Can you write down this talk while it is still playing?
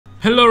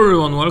Hello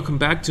everyone, welcome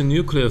back to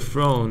Nuclear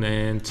Throne,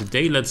 and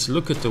today let's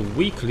look at the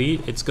weekly.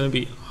 It's gonna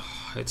be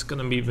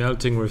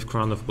melting with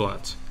Crown of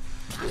Blood.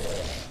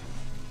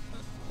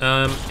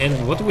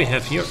 And what do we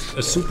have here?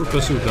 A super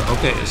bazooka.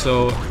 Okay,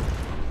 so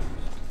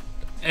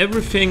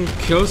everything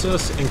kills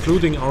us,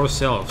 including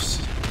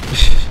ourselves.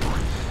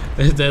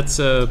 That's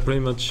pretty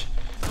much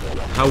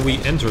how we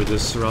enter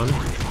this run.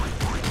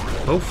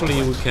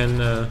 Hopefully we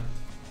can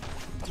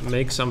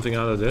make something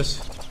out of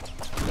this.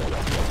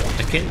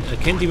 I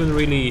can't even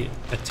really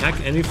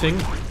attack anything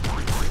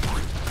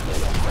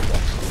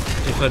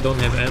if I don't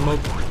have ammo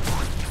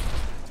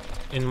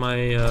in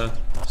my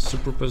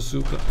super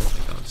bazooka. Oh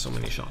my god, so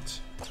many shots.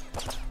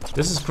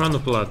 This is Crown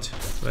of Blood,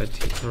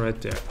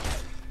 right there.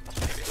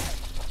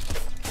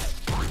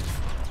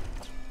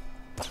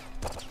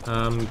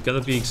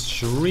 Gotta be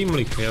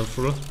extremely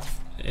careful.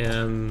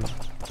 And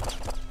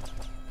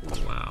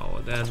wow,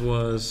 that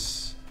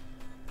was,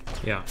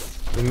 yeah.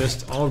 We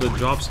missed all the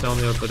drops down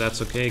there, but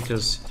that's okay,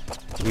 because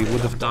we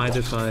would have died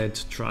if I had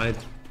tried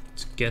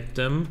to get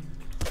them.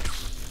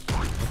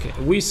 Okay,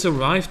 we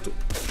survived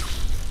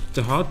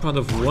the hard part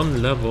of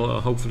one level.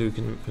 Hopefully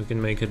we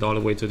can make it all the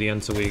way to the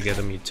end so we get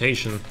a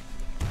mutation.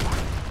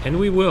 And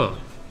we will.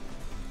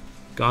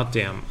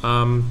 Goddamn.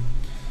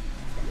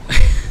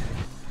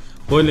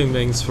 Boiling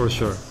Wings for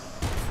sure.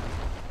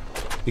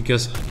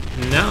 Because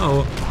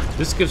now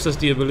this gives us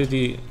the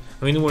ability.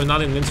 I mean, we're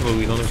not invincible,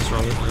 we don't have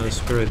strong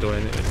spirit or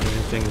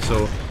anything,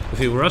 so if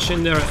we rush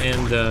in there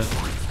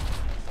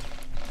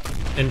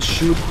and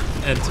shoot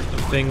at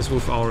things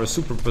with our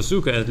super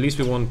bazooka, at least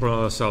we won't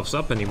blow ourselves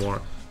up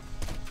anymore.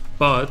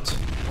 But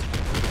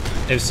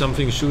if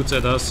something shoots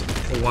at us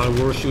while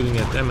we're shooting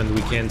at them and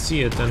we can't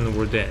see it, then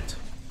we're dead.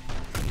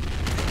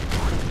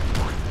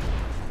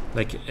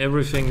 Like,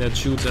 everything that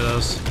shoots at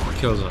us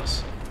kills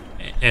us.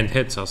 And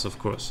hits us, of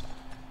course.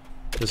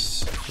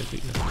 This,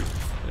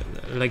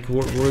 like,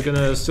 we're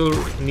gonna still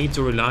need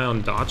to rely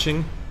on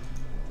dodging,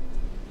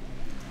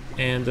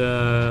 and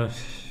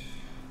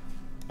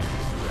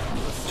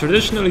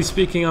traditionally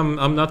speaking,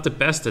 I'm not the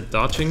best at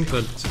dodging,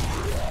 but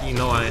you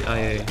know,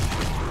 I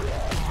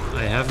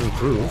have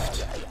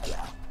improved.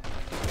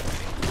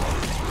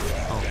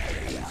 Oh,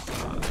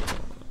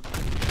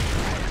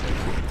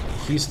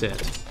 he's dead.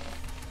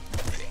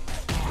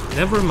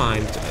 Never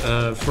mind.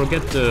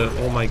 Forget the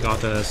oh my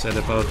god that I said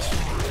about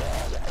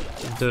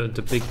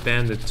the big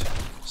bandit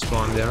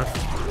spawn there,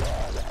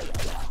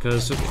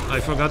 because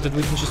I forgot that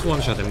we can just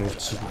one-shot him with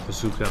super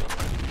bazooka.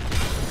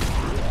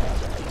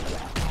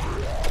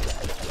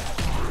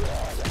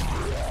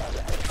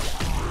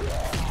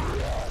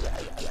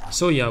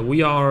 So yeah,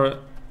 we are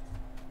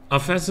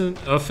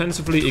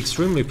offensively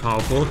extremely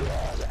powerful,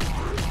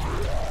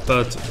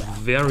 but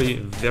very,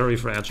 very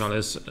fragile,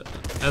 as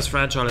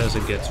fragile as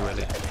it gets,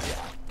 really.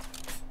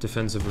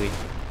 Defensively.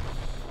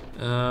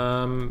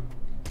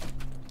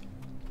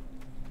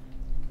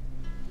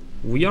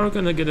 We are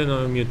gonna get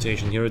another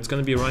mutation here. It's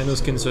gonna be Rhino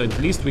Skin, so at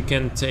least we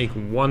can take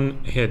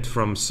one hit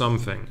from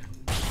something.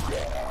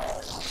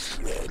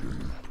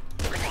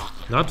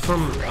 Not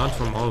from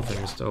all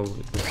things though,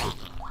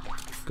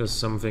 because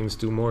some things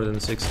do more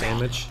than 6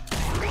 damage.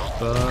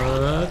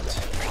 But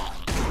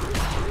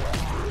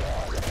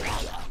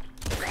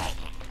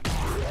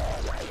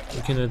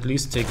we can at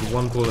least take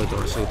one bullet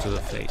or so to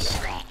the face.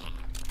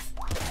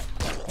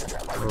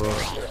 Or,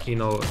 you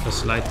know, a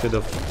slight bit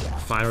of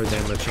fire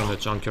damage on the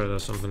junkyard or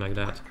something like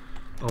that.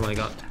 Oh my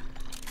god.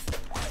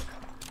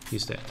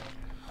 He's dead.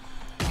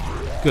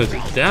 Good.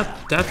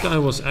 That guy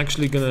was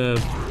actually gonna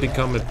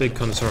become a big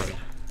concern.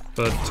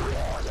 But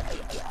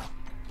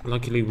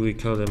luckily we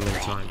killed him in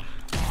time.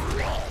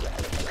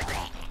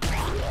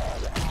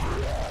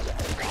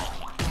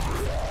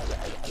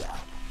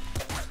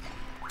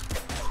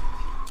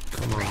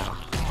 Come on now.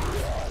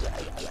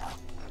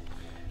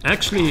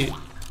 Actually,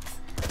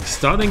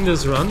 starting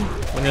this run,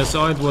 when I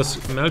saw it was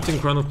melting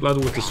Crown of Blood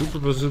with the super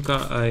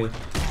bazooka, I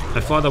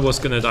thought I was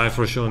gonna die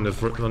for sure on the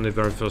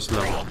very first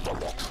level.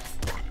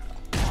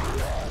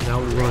 Now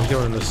we're here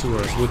in the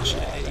sewers, which,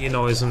 you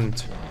know,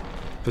 isn't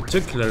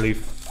particularly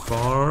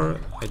far.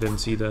 I didn't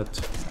see that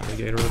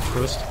alligator at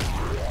first.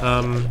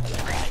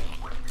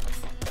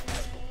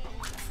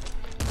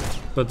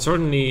 But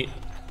certainly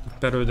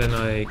better than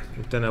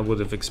I would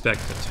have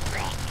expected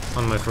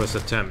on my first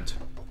attempt.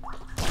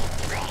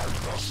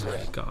 Oh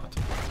my god.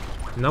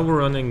 Now we're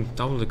running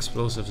double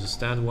explosives.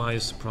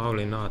 Stat-wise,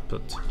 probably not,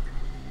 but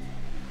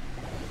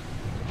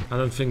I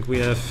don't think we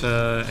have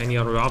any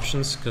other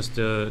options, because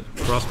the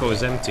crossbow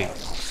is empty.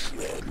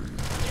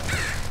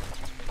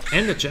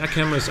 And the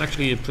jackhammer is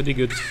actually a pretty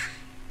good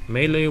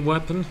melee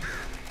weapon.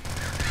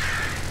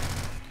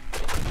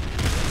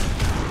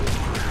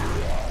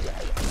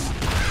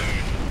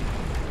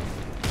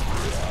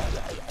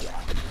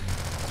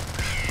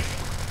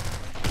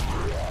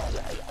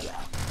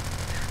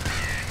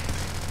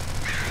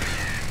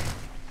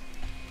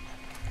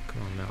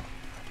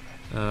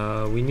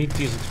 We need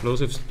these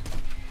explosives.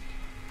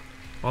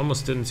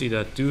 Almost didn't see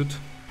that dude.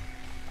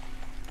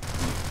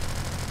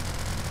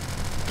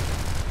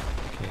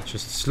 Okay,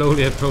 just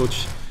slowly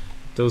approach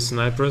those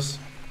snipers.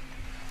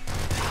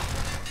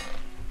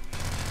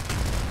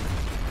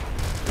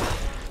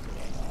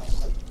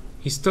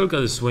 He still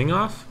got his swing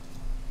off?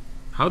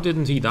 How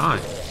didn't he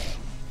die?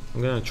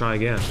 I'm gonna try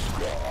again.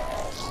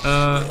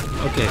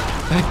 Okay,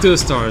 back to the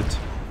start.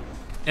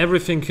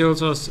 Everything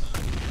kills us,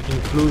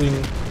 including,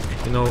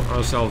 you know,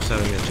 ourselves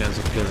having a chance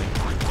of killing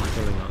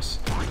us.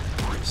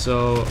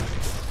 So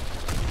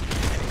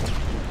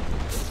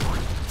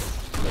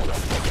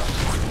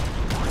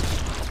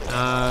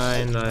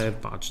and I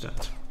botched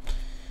that.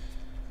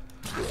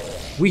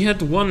 We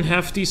had one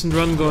half decent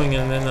run going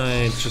and then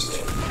I just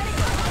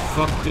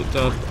fucked it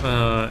up.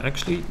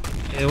 Actually,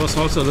 it was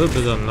also a little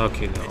bit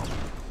unlucky though.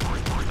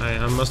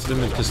 I must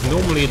admit, because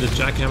normally the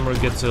jackhammer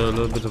gets a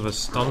little bit of a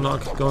stun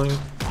knock going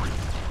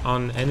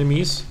on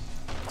enemies,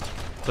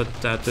 but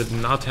that did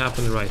not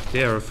happen right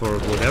there for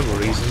whatever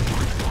reason.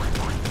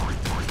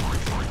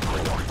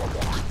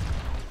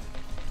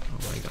 Oh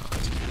my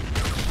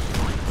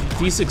god.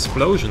 These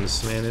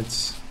explosions, man,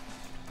 it's...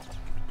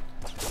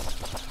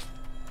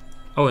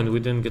 Oh, and we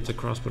didn't get the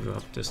crossbow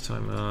drop this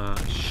time.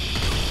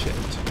 Shit.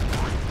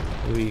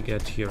 What do we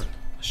get here?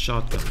 A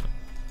shotgun.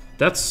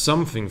 That's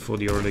something for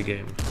the early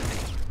game.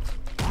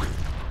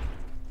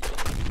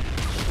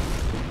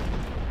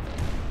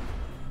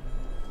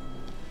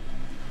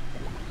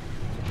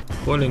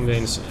 Boiling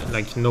veins,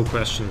 like, no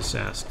questions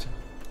asked.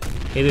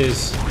 It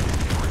is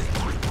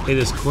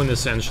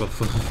quintessential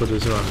for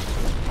this run.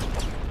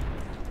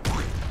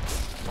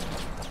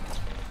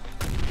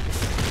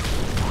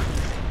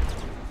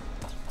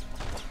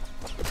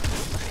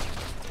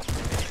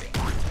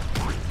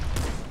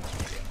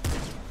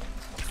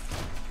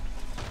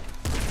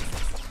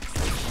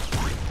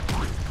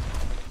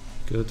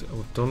 Good.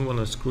 Oh, don't want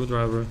a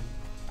screwdriver.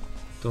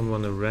 Don't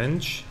want a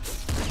wrench.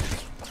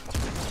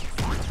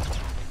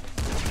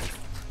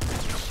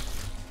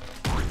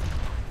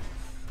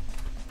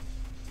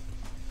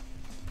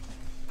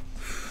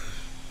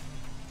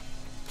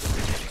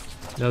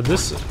 Now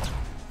this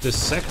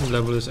second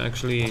level is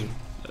actually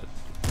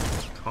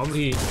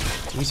probably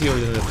easier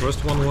than the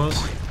first one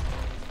was,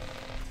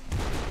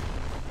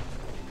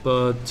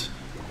 but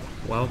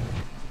well,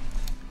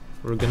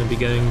 we're gonna be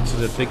getting to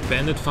the big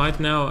bandit fight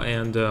now,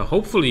 and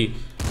hopefully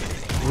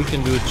we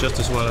can do it just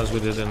as well as we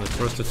did in the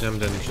first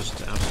attempt and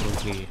just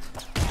absolutely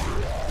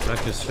wreck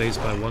his face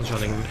by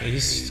one-shotting.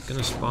 He's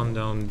gonna spawn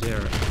down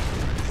there,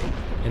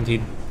 and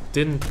he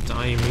didn't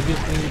die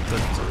immediately,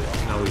 but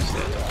now he's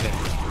dead. Okay.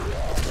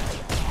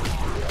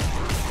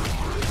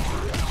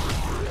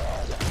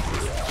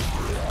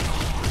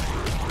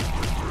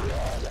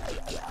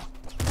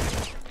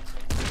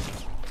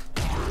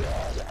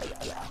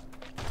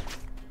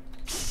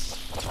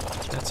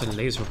 A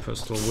laser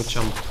pistol, which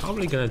I'm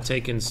probably gonna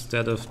take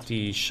instead of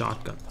the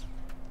shotgun.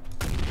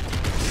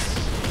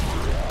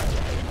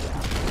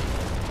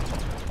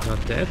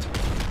 Not dead?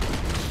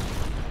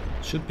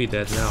 Should be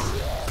dead now.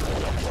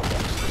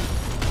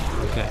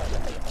 Okay.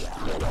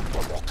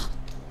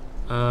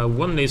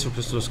 One laser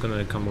pistol is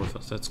gonna come with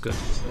us, that's good.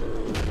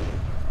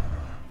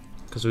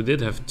 Because we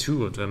did have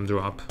two of them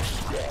drop,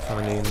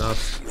 funny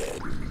enough.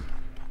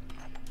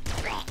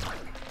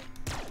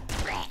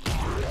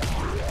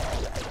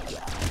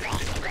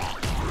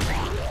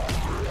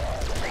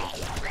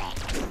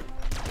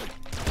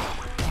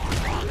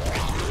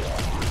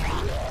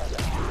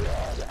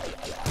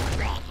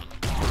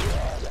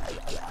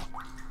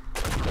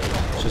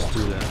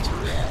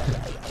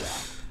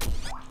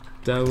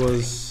 That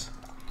was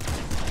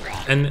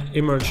an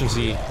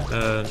emergency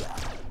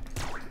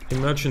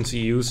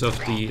use of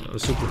the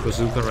super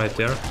bazooka right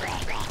there.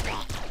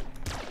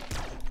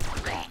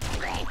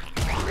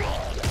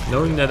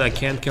 Knowing that I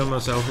can't kill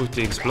myself with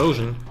the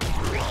explosion,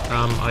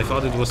 I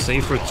thought it was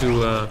safer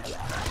to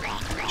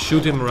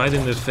shoot him right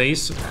in the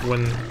face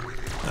when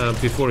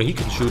before he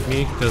can shoot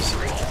me, because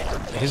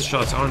his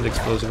shots aren't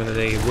explosive and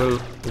they will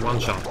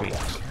one-shot me.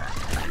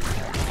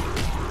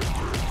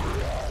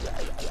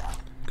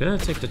 Gonna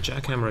take the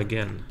jackhammer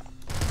again.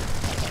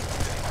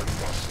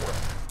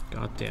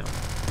 God damn.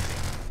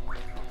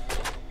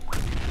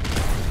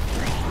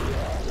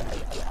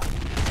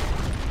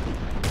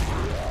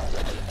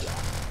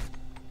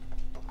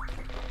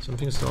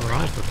 Something's still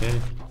alive,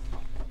 okay.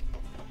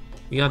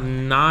 We got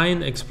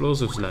 9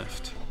 explosives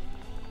left.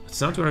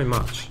 It's not very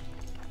much.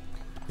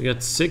 We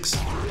got 6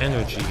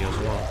 energy as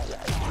well.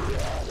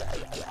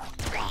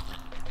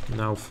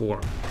 Now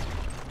 4.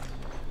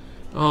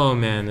 Oh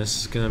man, this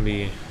is gonna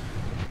be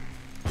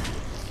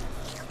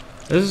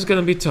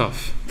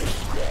tough.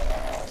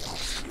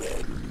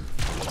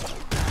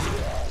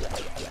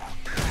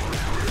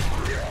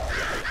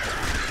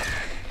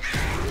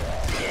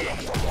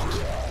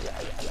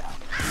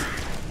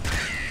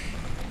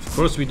 Of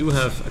course, we do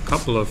have a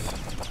couple of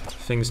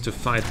things to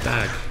fight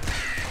back.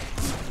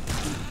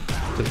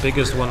 The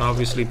biggest one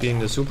obviously being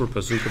the super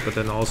bazooka, but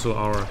then also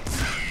our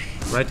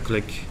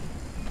right-click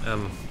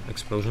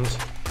explosions.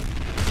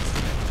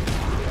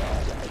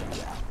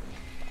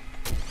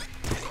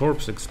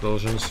 Corpse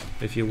explosions,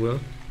 if you will.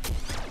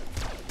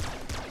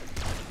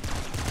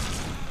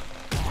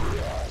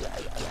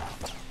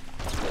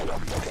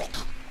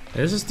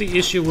 This is the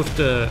issue with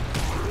the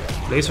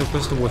laser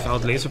pistol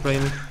without laser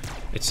beam.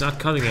 It's not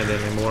cutting it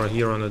anymore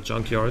here on the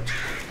junkyard.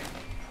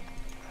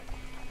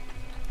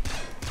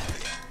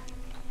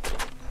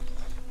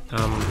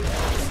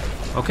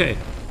 Okay,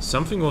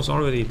 something was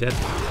already dead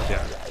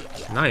there.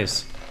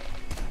 Nice.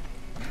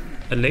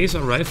 A laser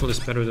rifle is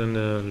better than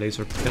a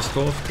laser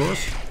pistol, of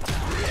course.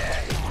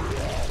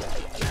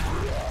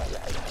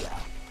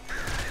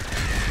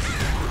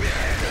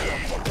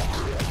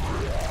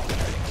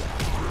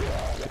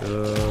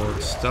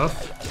 Good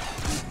stuff.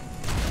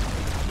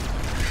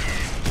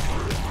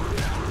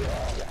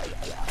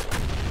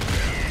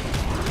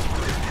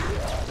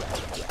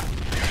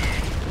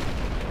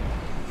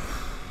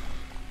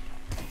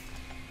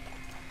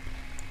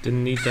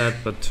 Didn't need that,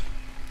 but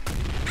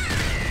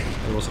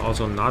it was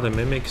also not a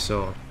mimic,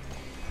 so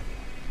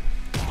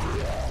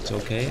it's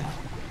okay.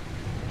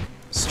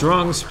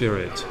 Strong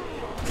spirit.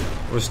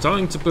 We're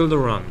starting to build a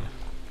run.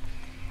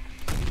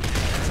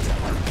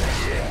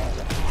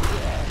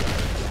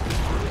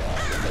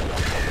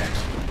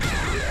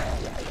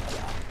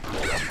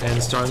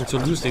 And starting to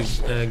lose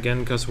it again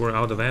because we're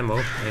out of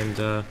ammo, and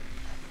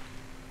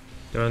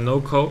there are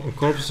no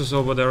corpses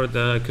over there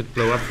that could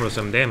blow up for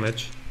some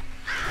damage.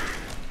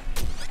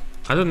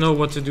 I don't know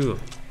what to do.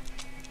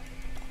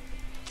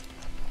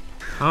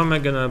 How am I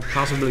gonna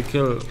possibly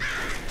kill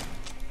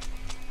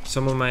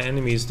some of my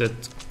enemies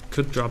that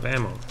could drop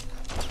ammo?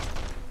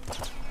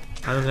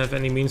 I don't have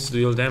any means to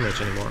deal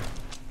damage anymore.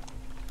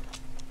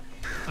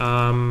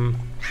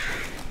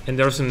 And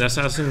there's an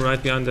assassin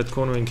right behind that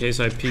corner in case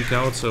I peek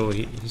out, so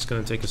he's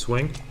gonna take a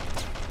swing.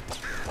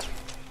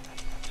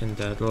 And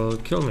that'll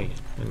kill me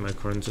in my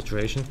current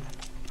situation.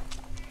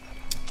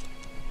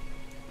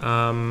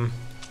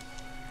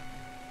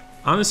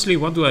 Honestly,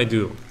 what do I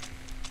do?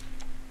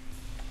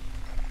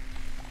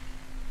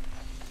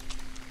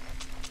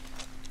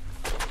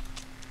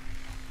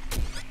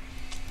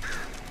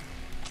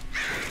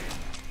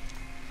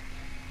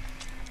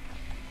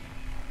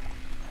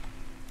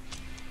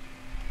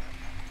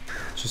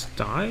 Just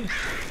die?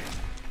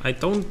 I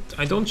don't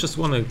just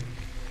want to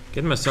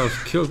get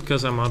myself killed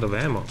because I'm out of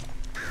ammo.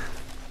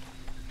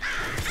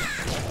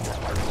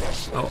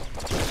 Oh.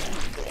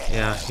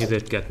 Yeah, he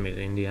did get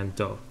me in the end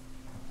though.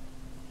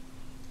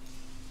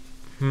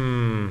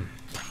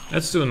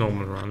 Let's do a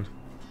normal run.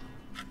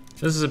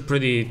 This is a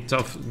pretty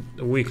tough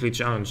weekly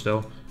challenge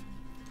though.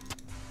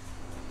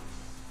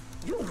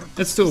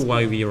 Let's do a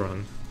YV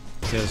run,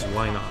 because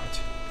why not?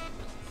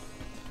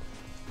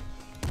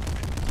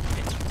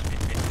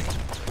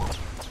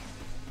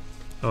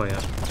 Oh yeah,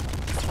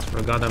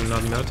 forgot I'm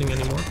not melting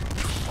anymore.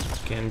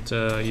 Can't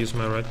use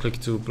my right click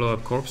to blow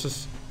up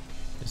corpses.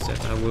 Instead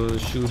I will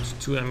shoot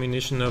 2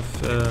 ammunition of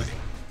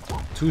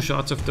 2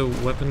 shots of the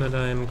weapon that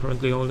I am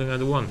currently holding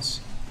at once.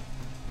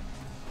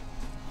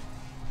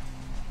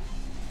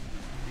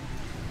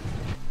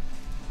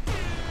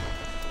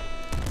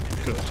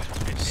 Good.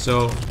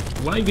 So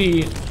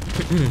YV,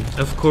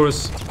 of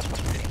course,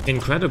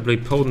 incredibly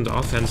potent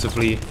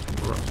offensively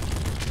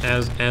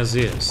as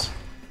is,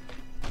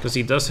 because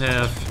he does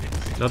have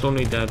not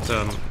only that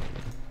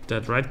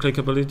that right click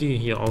ability,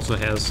 he also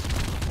has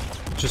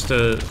just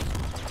a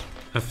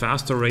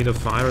faster rate of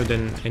fire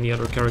than any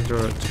other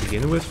character to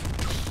begin with.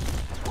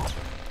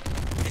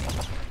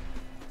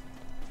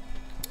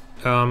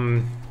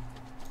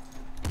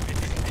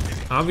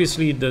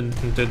 Obviously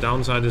the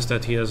downside is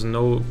that he has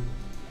no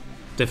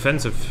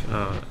defensive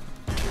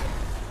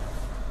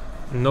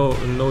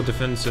no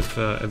defensive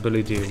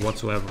ability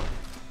whatsoever.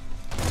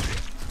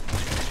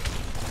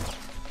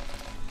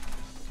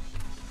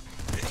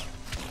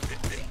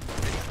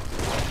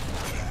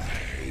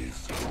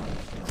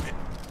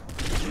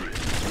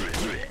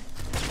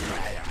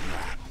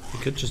 We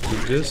could just do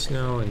this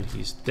now and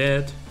he's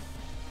dead,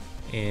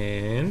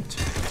 and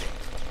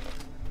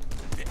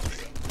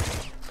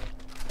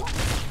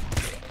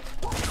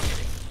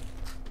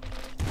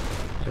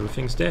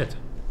everything's dead.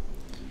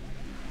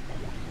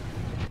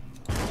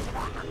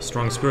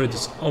 Strong spirit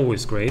is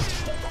always great.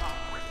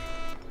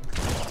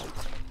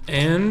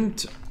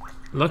 And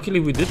luckily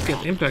we did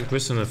get impact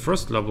wrist on the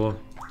first level,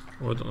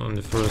 or on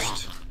the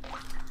first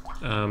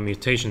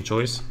mutation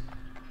choice.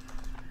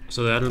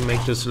 So that'll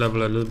make this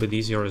level a little bit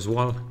easier as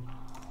well.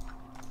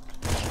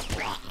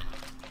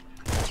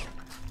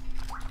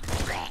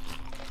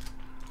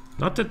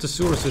 Not that the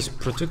Surus is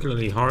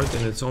particularly hard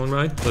in its own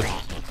right, but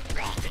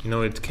you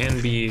know, it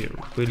can be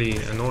really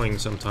annoying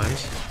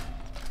sometimes.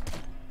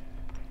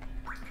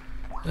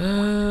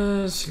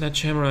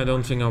 Sledgehammer, I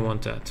don't think I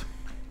want that.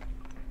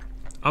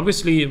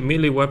 Obviously,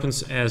 melee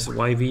weapons as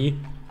YV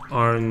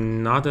are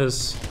not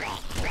as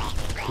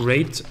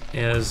great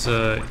as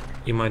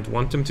you might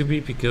want them to be,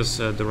 because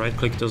the right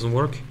click doesn't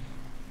work.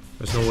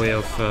 There's no way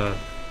of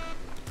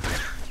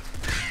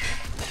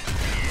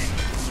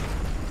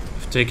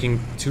taking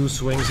 2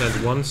 swings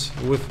at once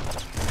with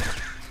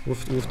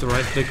the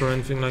right click or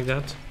anything like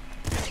that.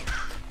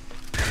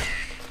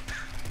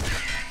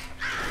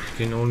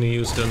 You can only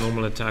use the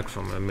normal attack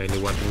from a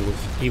melee weapon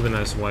with even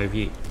as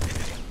YV.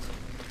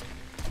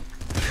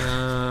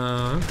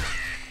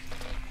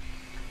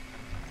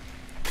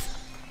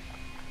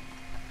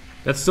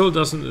 That still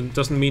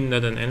doesn't mean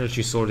that an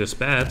energy sword is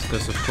bad,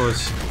 because of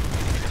course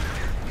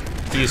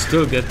you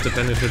still get the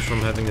benefit from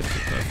having a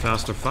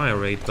faster fire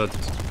rate, but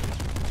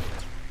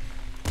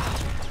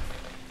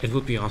it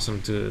would be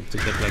awesome to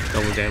get like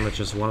double damage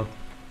as well.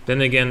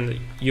 Then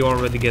again, you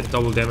already get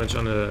double damage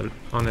on an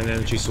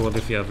energy sword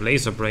if you have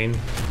laser brain.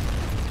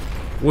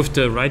 With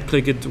the right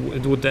click, it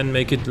would then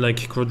make it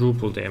like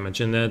quadruple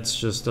damage, and that's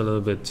just a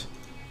little bit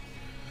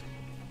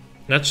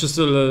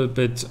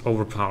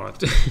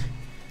overpowered.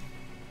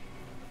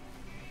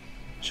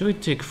 Should we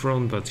take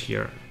Throne Butt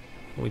here?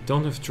 We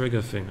don't have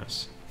trigger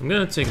fingers. I'm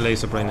gonna take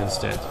laser brain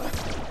instead.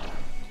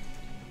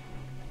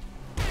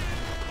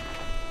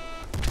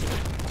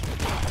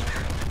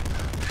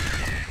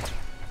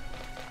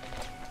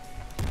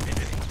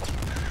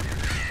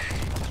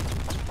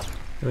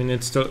 I mean,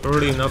 it's still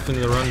early enough in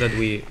the run that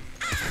we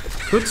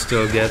could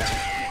still get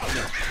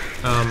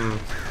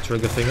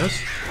trigger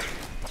fingers.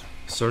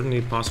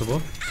 Certainly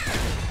possible.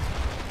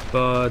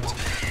 But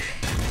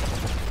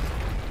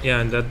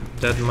yeah, and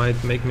that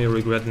might make me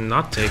regret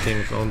not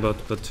taking Throne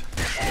Butt, but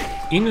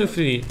even if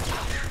we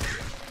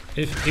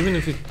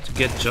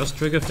get just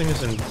trigger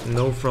fingers and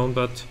no Throne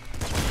Butt,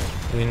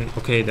 I mean,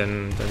 okay,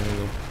 then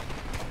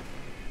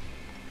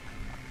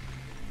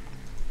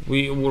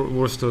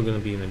we're still gonna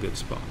be in a good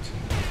spot.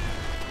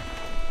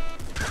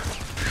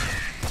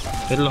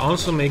 It'll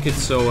also make it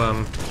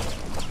so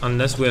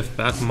unless we have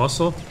back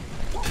muscle,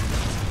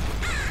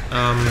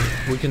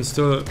 we can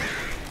still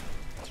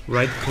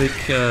right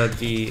click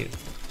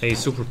a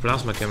super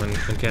plasma cannon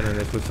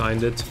if we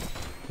find it,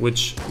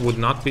 which would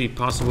not be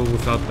possible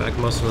without back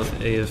muscle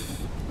if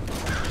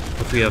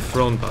we have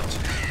Throne Butt.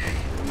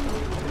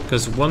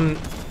 Because one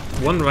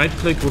right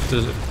click with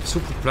the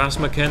super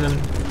plasma cannon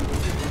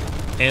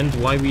and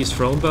YV's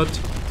Throne Butt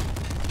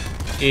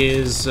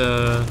is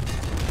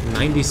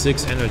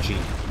 96 energy.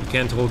 You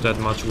can't hold that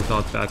much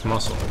without back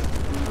muscle.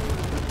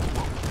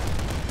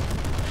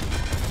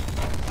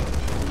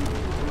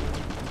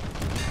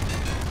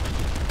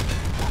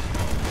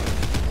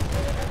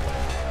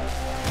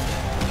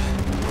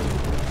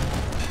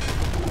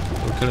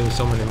 We're killing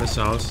so many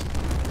missiles.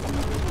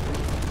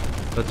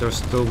 But there's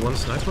still one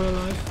sniper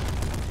alive?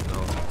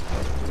 No.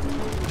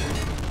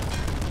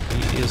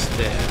 He is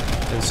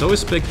dead. And so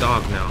is Big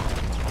Dog now.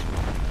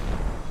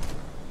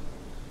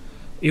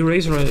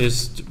 Eraser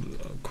is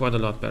quite a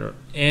lot better.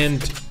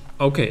 And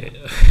okay,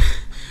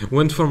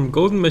 went from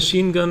golden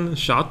machine gun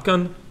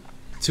shotgun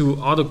to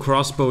auto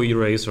crossbow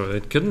Eraser.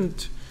 It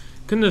couldn't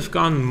have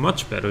gone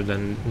much better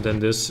than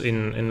this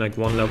in like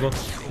one level.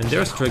 And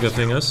there's trigger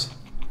fingers.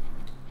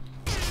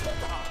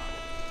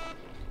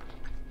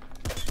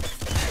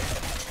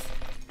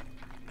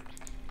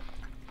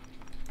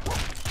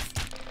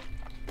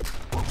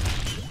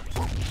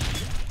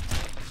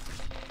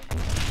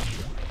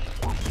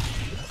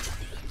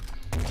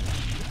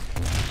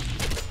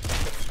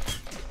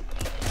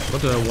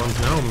 What do I want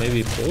now?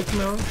 Maybe Bolt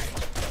Marrow?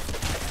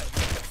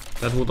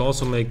 That would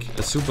also make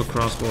a super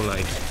crossbow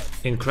like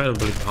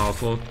incredibly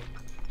powerful.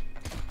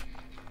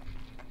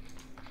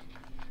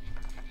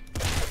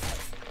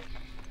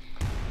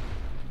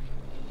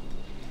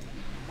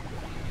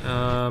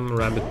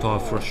 Rabbit Paw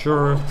for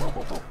sure.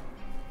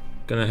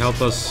 Gonna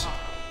help us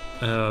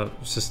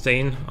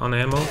sustain on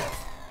ammo.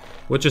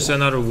 Which is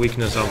another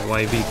weakness of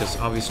YV, because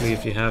obviously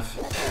if you have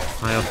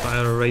higher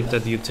fire rate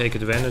that you take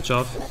advantage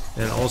of,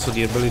 and also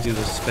the ability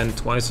to spend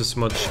twice as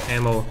much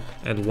ammo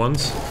at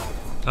once,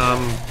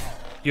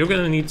 you're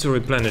gonna need to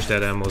replenish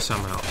that ammo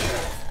somehow.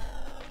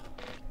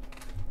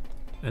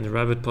 And the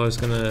Rabbit Paw is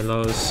gonna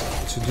allow us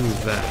to do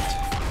that.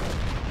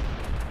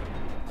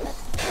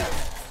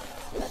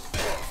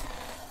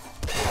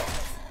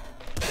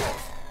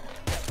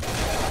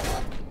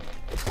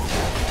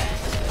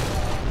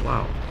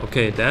 Wow,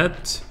 okay,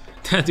 that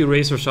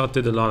eraser shot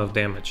did a lot of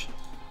damage.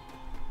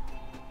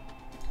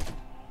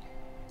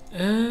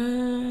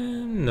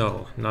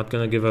 No, not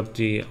gonna give up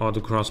the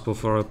auto crossbow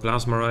for a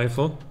plasma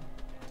rifle.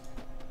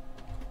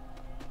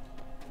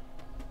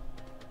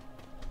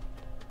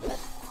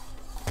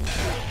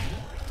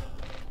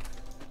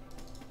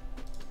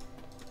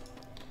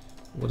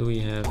 What do we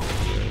have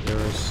here?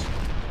 There's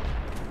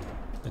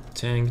a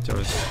tank,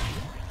 there's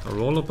a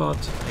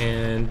rollerbot,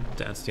 and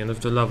that's the end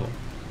of the level.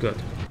 Good.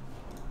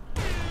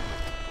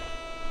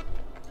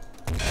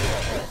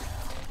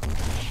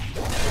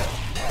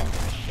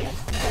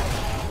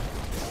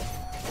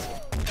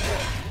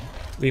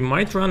 We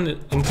might run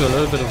into a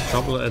little bit of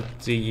trouble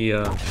at the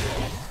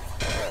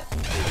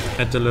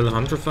little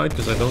hunter fight,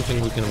 because I don't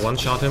think we can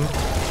one-shot him.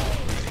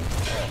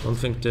 Don't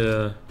think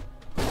the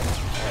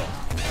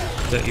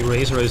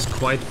eraser is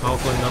quite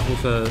powerful enough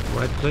with a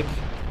right click.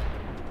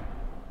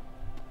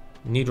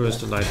 Neither is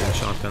the lightning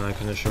shotgun, I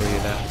can assure you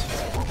that.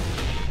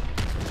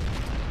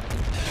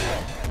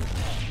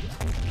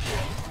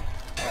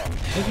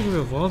 Heavy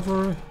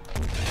revolver,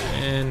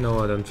 and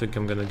no, I don't think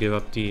I'm gonna give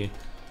up the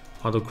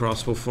auto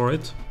crossbow for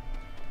it.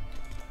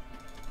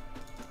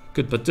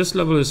 Good, but this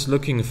level is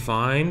looking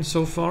fine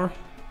so far.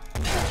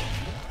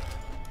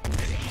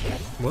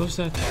 What was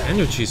that?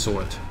 Energy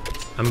sword.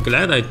 I'm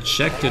glad I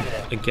checked it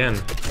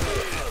again.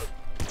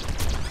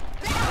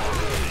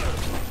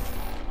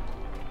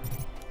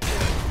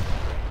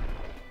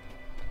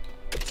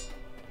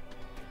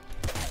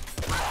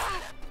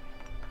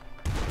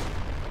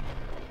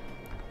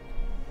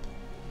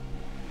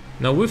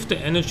 Now with the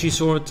energy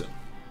sword,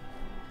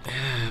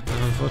 but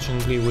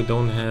unfortunately we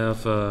don't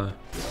have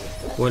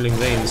boiling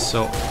veins,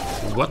 so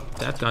what?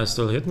 That guy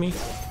still hit me?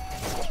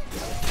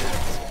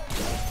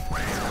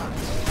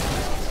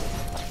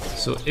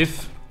 So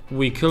if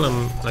we kill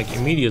him like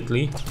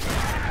immediately,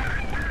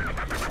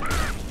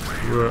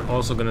 we're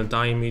also gonna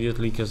die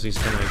immediately because he's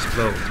gonna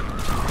explode.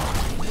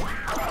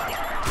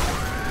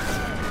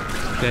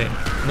 Okay,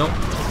 no.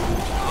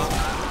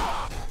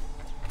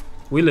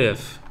 We live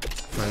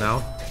for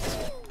now.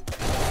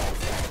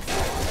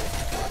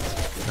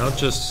 Now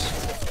just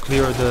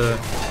clear the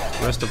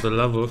rest of the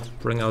level,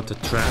 bring out the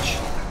trash.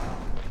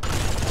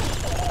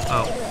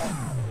 Oh.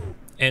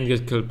 And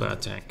get killed by a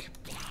tank.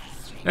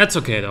 That's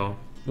okay though.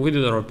 We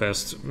did our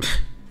best.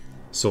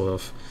 Sort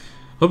of.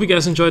 Hope you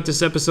guys enjoyed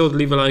this episode.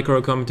 Leave a like or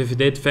a comment if you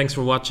did. Thanks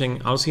for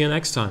watching. I'll see you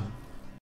next time.